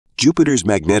Jupiter's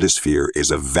magnetosphere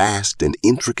is a vast and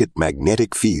intricate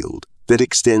magnetic field that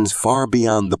extends far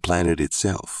beyond the planet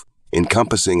itself,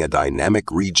 encompassing a dynamic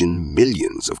region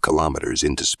millions of kilometers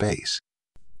into space.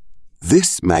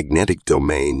 This magnetic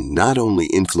domain not only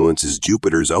influences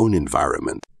Jupiter's own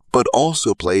environment, but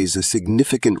also plays a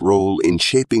significant role in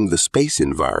shaping the space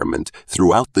environment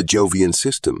throughout the Jovian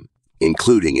system,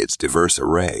 including its diverse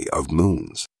array of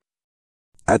moons.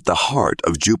 At the heart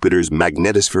of Jupiter's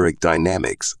magnetospheric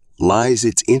dynamics lies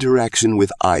its interaction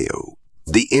with Io,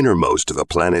 the innermost of the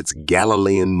planet's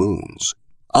Galilean moons.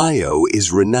 Io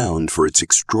is renowned for its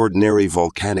extraordinary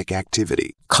volcanic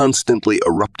activity, constantly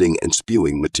erupting and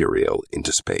spewing material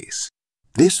into space.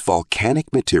 This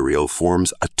volcanic material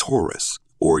forms a torus,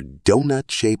 or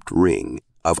donut-shaped ring,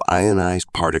 of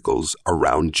ionized particles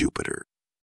around Jupiter.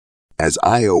 As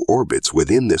Io orbits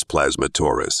within this plasma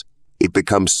torus, it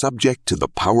becomes subject to the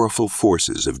powerful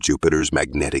forces of Jupiter's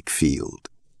magnetic field.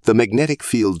 The magnetic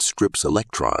field strips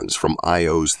electrons from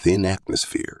Io's thin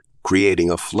atmosphere,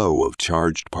 creating a flow of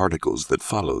charged particles that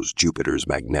follows Jupiter's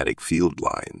magnetic field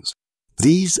lines.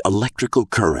 These electrical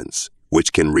currents,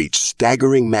 which can reach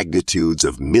staggering magnitudes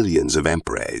of millions of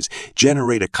amperes,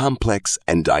 generate a complex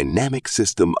and dynamic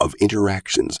system of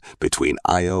interactions between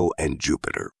Io and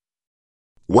Jupiter.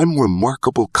 One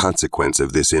remarkable consequence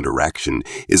of this interaction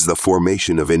is the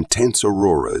formation of intense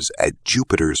auroras at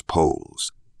Jupiter's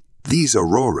poles. These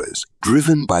auroras,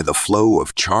 driven by the flow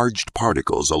of charged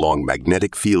particles along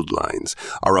magnetic field lines,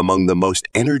 are among the most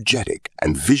energetic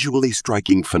and visually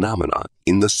striking phenomena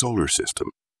in the solar system.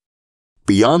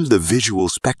 Beyond the visual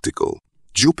spectacle,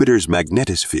 Jupiter's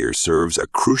magnetosphere serves a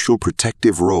crucial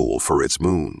protective role for its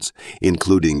moons,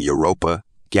 including Europa,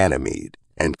 Ganymede,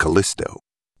 and Callisto.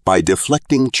 By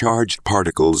deflecting charged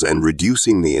particles and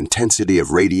reducing the intensity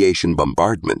of radiation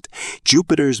bombardment,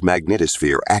 Jupiter's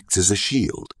magnetosphere acts as a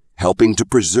shield, helping to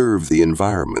preserve the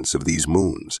environments of these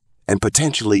moons and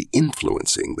potentially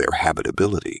influencing their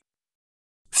habitability.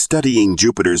 Studying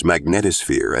Jupiter's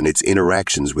magnetosphere and its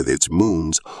interactions with its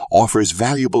moons offers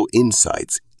valuable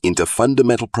insights into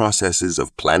fundamental processes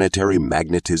of planetary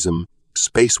magnetism,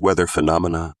 space weather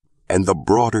phenomena, and the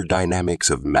broader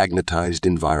dynamics of magnetized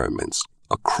environments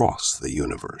across the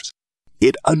universe.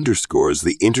 It underscores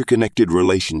the interconnected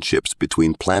relationships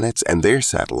between planets and their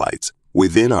satellites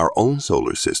within our own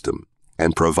solar system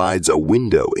and provides a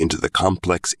window into the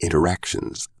complex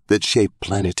interactions that shape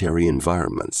planetary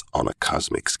environments on a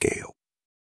cosmic scale.